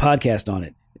 We can do a podcast on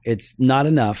it. It's not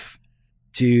enough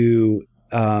to,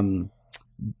 know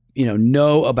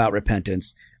about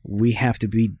repentance. We have to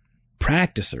be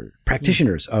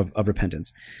practitioners of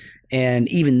repentance. And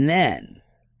even then,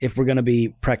 if we're going to be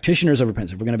practitioners of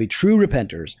repentance, if we're going to be true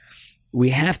repenters, we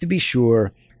have to be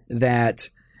sure that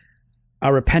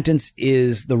our repentance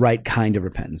is the right kind of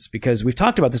repentance, because we've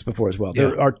talked about this before as well.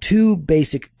 There are two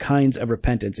basic kinds of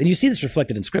repentance, and you see this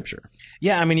reflected in Scripture.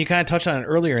 Yeah, I mean, you kind of touched on it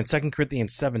earlier in 2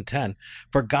 Corinthians 7:10.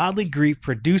 For godly grief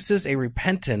produces a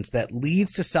repentance that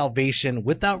leads to salvation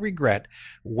without regret,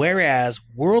 whereas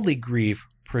worldly grief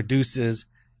produces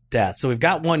death. So we've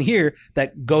got one here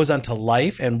that goes unto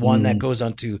life and one that goes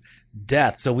unto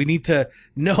death. So we need to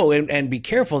know and be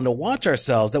careful and to watch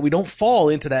ourselves that we don't fall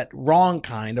into that wrong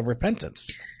kind of repentance.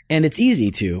 And it's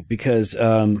easy to, because,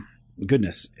 one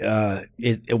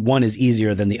is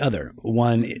easier than the other.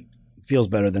 One feels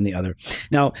better than the other.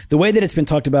 Now, the way that it's been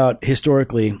talked about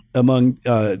historically among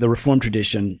the Reformed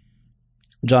tradition,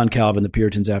 John Calvin, the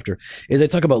Puritans after, is they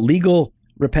talk about legal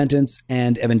repentance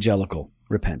and evangelical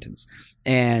repentance.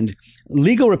 And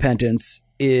legal repentance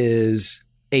is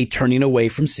a turning away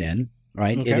from sin,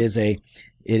 right? Okay.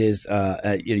 It is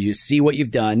you see what you've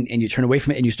done and you turn away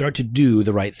from it and you start to do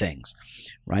the right things,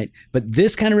 right? But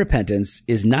this kind of repentance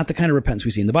is not the kind of repentance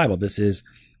we see in the Bible. This is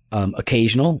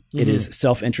occasional, it is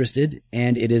self-interested,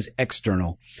 and it is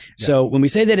external. Yeah. So when we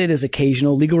say that it is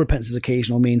occasional, legal repentance is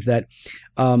occasional, means that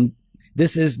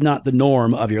this is not the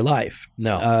norm of your life.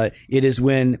 No. It is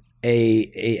when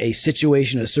a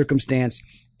situation, a circumstance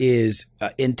is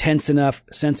intense enough,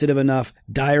 sensitive enough,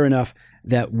 dire enough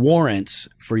that warrants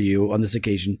for you on this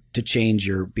occasion to change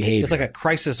your behavior. It's like a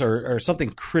crisis or something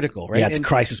critical, right? Yeah, it's a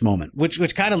crisis moment.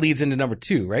 Which kind of leads into number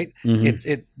 2, right?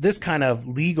 This kind of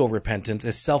legal repentance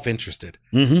is self-interested,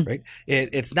 right?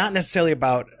 It's not necessarily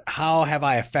about how have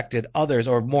I affected others,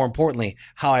 or more importantly,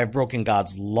 how I've broken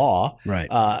God's law. Right.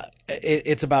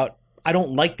 It's about, I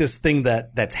don't like this thing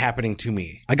that's happening to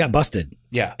me. I got busted.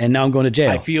 Yeah. And now I'm going to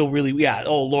jail. I feel really,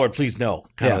 oh Lord, please no,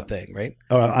 kind of a thing, right?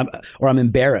 Or I'm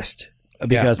embarrassed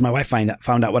because my wife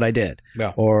found out what I did.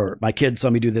 Yeah. Or my kids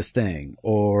saw me do this thing,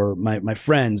 or my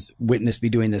friends witnessed me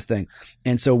doing this thing.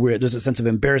 And so there's a sense of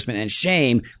embarrassment and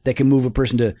shame that can move a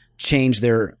person to change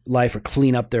their life or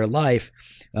clean up their life.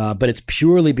 But it's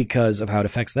purely because of how it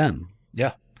affects them.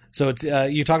 Yeah. So it's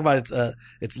you talk about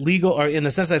it's legal, or in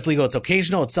the sense that it's legal, it's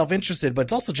occasional, it's self-interested, but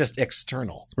it's also just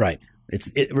external. Right.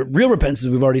 Real repentance, as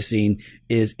we've already seen,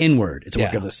 is inward. It's a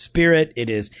work of the Spirit. It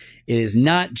is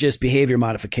not just behavior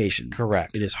modification.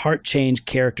 Correct. It is heart change,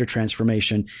 character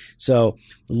transformation. So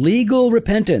legal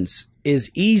repentance is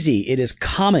easy. It is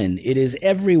common. It is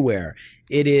everywhere.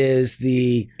 It is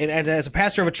and as a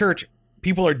pastor of a church,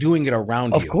 people are doing it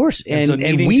around you. Of course. And so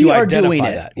we are doing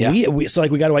it. That. Yeah. We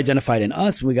got to identify it in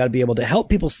us. We got to be able to help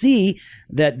people see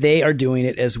that they are doing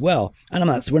it as well. And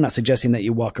we're not suggesting that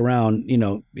you walk around,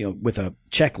 with a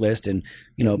checklist and,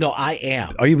 No, I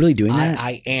am. Are you really doing that?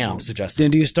 I am suggesting.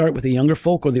 Do you start with the younger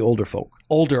folk or the older folk?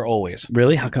 Older always.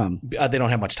 Really? How come? They don't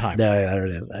have much time. There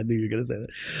it is. I knew you were going to say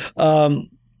that.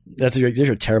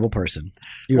 You're a terrible person.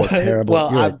 You're a terrible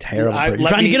person. You're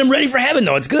trying to get them ready for heaven,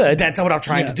 though. It's good. That's what I'm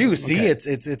trying to do. See, okay.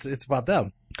 It's about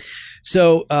them.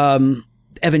 So,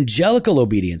 evangelical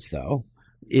obedience, though,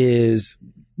 is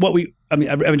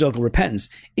evangelical repentance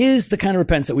is the kind of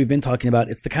repentance that we've been talking about.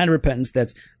 It's the kind of repentance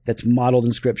that's modeled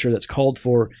in Scripture, that's called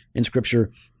for in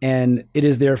Scripture, and it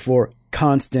is therefore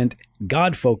constant,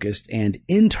 God-focused, and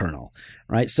internal.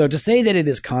 Right. So to say that it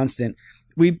is constant,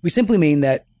 we simply mean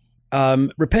that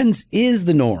repentance is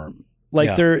the norm.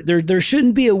 There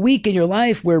shouldn't be a week in your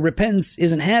life where repentance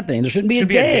isn't happening. There shouldn't be a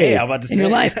day in your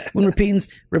life when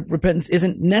repentance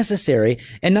isn't necessary,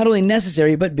 and not only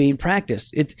necessary but being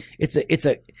practiced. It's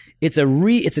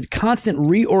a constant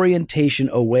reorientation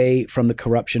away from the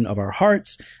corruption of our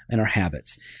hearts and our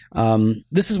habits.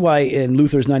 This is why in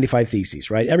Luther's 95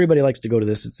 Theses, right? Everybody likes to go to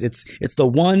this. It's the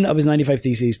one of his 95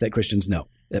 Theses that Christians know,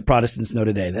 that Protestants know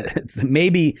today. That it's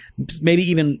maybe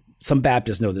even some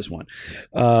Baptists know this one.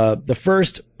 The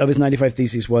first of his 95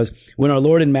 Theses was, when our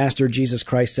Lord and Master Jesus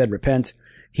Christ said repent,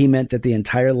 he meant that the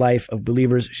entire life of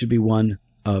believers should be one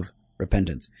of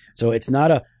repentance. So it's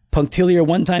not a punctiliar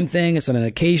one-time thing. It's not an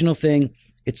occasional thing.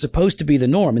 It's supposed to be the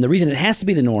norm. And the reason it has to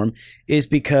be the norm is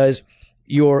because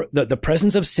the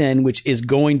presence of sin, which is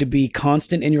going to be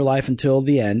constant in your life until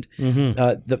the end,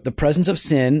 the presence of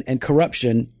sin and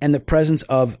corruption and the presence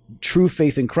of true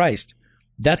faith in Christ,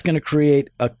 that's going to create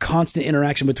a constant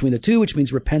interaction between the two, which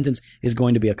means repentance is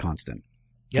going to be a constant.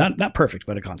 Yep. Not perfect,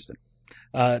 but a constant.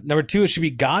 Number 2, it should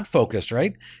be God-focused,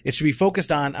 right? It should be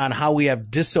focused on how we have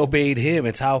disobeyed him.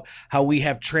 It's how we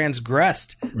have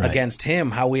transgressed against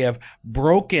him, how we have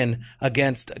broken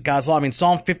against God's law. I mean,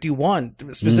 Psalm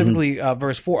 51, specifically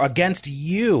verse 4, against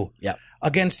you. Yep.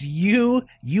 Against you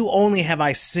only have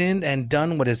I sinned and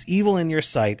done what is evil in your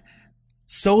sight,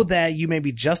 so that you may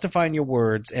be justified in your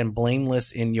words and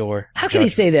blameless in your How can he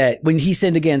say that when he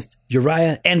sinned against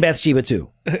Uriah and Bathsheba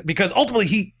too? Because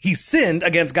ultimately he sinned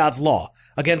against God's law,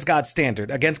 against God's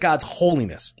standard, against God's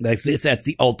holiness. That's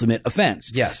the ultimate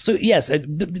offense. Yes. So yes,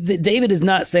 David is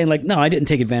not saying like, no, I didn't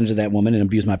take advantage of that woman and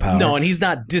abuse my power. No, and he's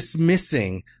not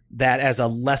dismissing that as a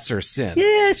lesser sin.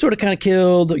 Yeah, I sort of kind of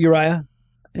killed Uriah.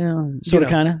 Yeah, sort of,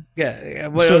 kind of. Yeah,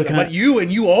 but you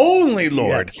and you only,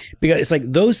 Lord. Yeah. Because it's like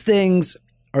those things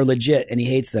are legit, and he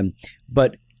hates them.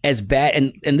 But as bad,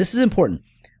 and this is important.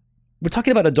 We're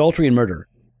talking about adultery and murder.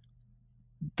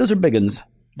 Those are big ones.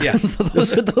 Yeah,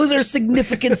 those are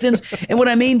significant sins. And what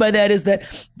I mean by that is that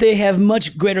they have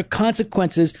much greater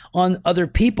consequences on other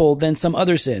people than some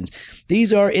other sins.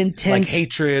 These are intense, like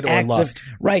hatred or lust.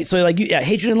 Right. So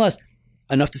hatred and lust.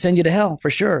 Enough to send you to hell, for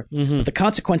sure. Mm-hmm. But the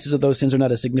consequences of those sins are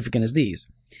not as significant as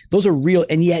these. Those are real,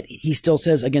 and yet he still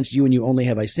says, against you and you only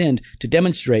have I sinned, to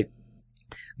demonstrate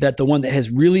that the one that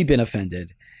has really been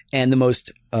offended and the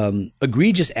most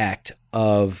egregious act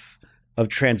of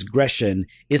transgression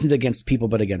isn't against people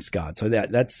but against God. So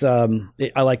that's I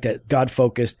like that,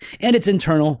 God-focused, and it's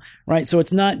internal, right? So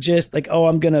it's not just like, oh,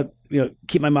 I'm going to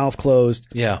keep my mouth closed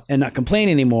and not complain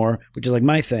anymore, which is like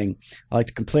my thing. I like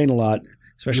to complain a lot.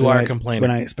 Especially complaining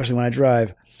especially when I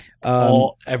drive.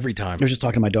 Every time. I was just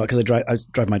talking to my daughter because I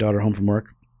drive my daughter home from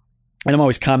work, And I'm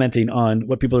always commenting on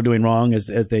what people are doing wrong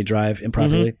as they drive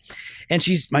improperly. And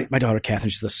she's my daughter, Catherine.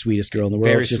 She's the sweetest girl in the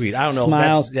world. Very She just sweet. I don't know.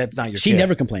 Smiles. That's not your She kid.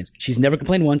 never complains. She's never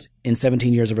complained once in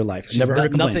 17 years of her life. She's Never heard her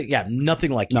complain. nothing. Yeah,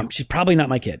 nothing like you. No, she's probably not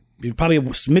my kid. We probably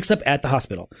mix up at the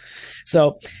hospital.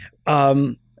 So,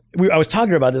 I was talking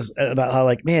to her about this, about how,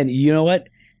 like, man, you know what?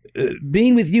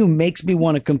 Being with you makes me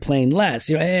want to complain less.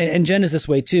 You know, and Jen is this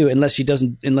way too, unless she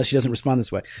doesn't respond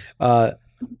this way.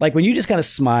 Like when you just kind of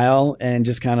smile and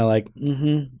just kind of like,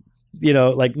 you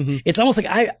know, like it's almost like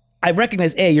I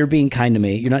recognize, A, you're being kind to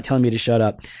me. You're not telling me to shut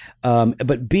up.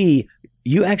 But B,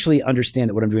 you actually understand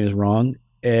that what I'm doing is wrong,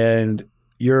 and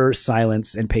your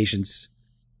silence and patience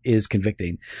is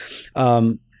convicting.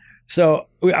 So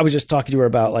I was just talking to her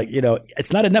about, like, you know,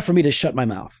 it's not enough for me to shut my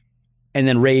mouth and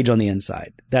then rage on the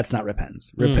inside. That's not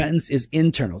repentance. Repentance is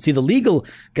internal. See, the legal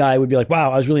guy would be like,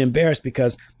 wow, I was really embarrassed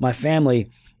because my family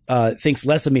thinks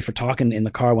less of me for talking in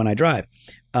the car when I drive.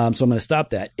 So I'm going to stop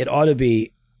that. It ought to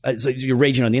be, so you're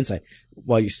raging on the inside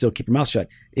while you still keep your mouth shut.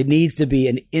 It needs to be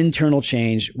an internal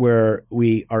change where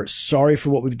we are sorry for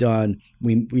what we've done.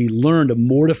 We learn to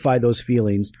mortify those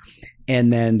feelings.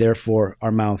 And then therefore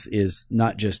our mouth is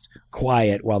not just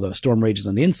quiet while the storm rages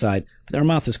on the inside, but our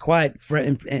mouth is quiet.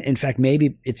 In fact,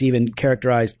 maybe it's even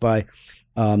characterized by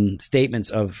statements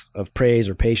of praise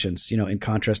or patience, you know, in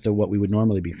contrast to what we would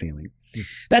normally be feeling.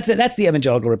 That's it. That's the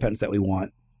evangelical repentance that we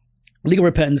want. Legal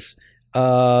repentance,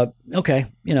 okay,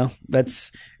 you know,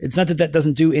 it's not that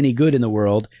doesn't do any good in the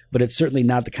world, but it's certainly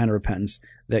not the kind of repentance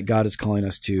that God is calling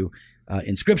us to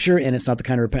in Scripture, and it's not the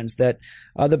kind of repentance that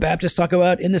the Baptists talk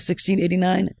about in the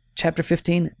 1689, chapter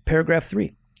 15, paragraph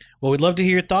 3. Well, we'd love to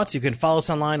hear your thoughts. You can follow us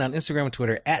online on Instagram and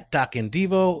Twitter at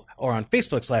DocInDevo or on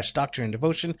Facebook /Doctrine and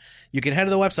Devotion. You can head to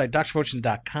the website,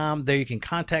 doctrinedevotion.com. There you can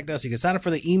contact us. You can sign up for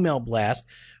the email blast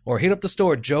or hit up the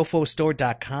store,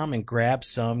 jofostore.com, and grab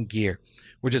some gear.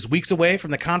 We're just weeks away from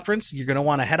the conference. You're going to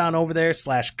want to head on over there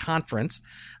 /conference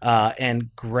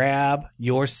and grab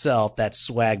yourself that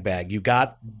swag bag.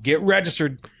 Get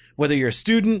registered, whether you're a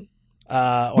student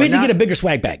or we had to get a bigger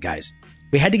swag bag, guys.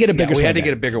 We had to get a bigger swag bag. We had to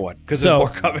get a bigger one because there's more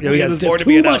coming. We got there's more to too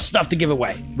be much announced. stuff to give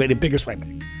away. We had a bigger swag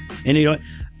bag. And you know what?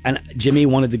 And Jimmy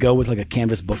wanted to go with like a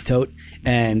canvas book tote,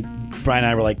 and Brian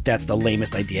and I were like, that's the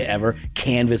lamest idea ever.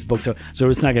 Canvas book tote.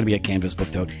 So it's not going to be a canvas book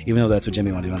tote, even though that's what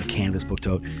Jimmy wanted, on a canvas book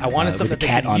tote. I wanted something with a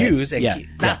cat that on they it. could use.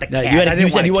 Not the cat. You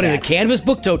said you wanted a canvas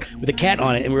book tote with a cat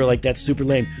on it, and we were like, that's super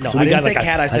lame. No, so I we didn't got say like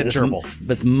cat. I said gerbil.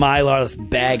 This Mylar, this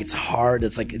bag. It's hard.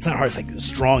 It's not hard. It's like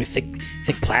strong, thick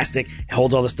plastic. It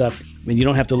holds all the stuff. I mean, you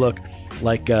don't have to look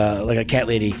like a cat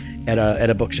lady at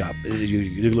a bookshop.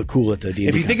 You look cool at the D&D.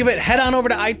 If you think of it, head on over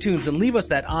to iTunes and leave us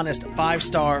that honest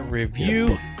 5-star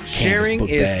review. Sharing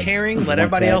is caring. Let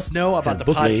everybody else know about the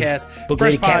podcast.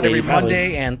 Fresh pod every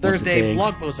Monday and Thursday.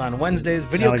 Blog posts on Wednesdays.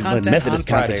 Video content on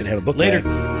Fridays.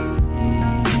 Later.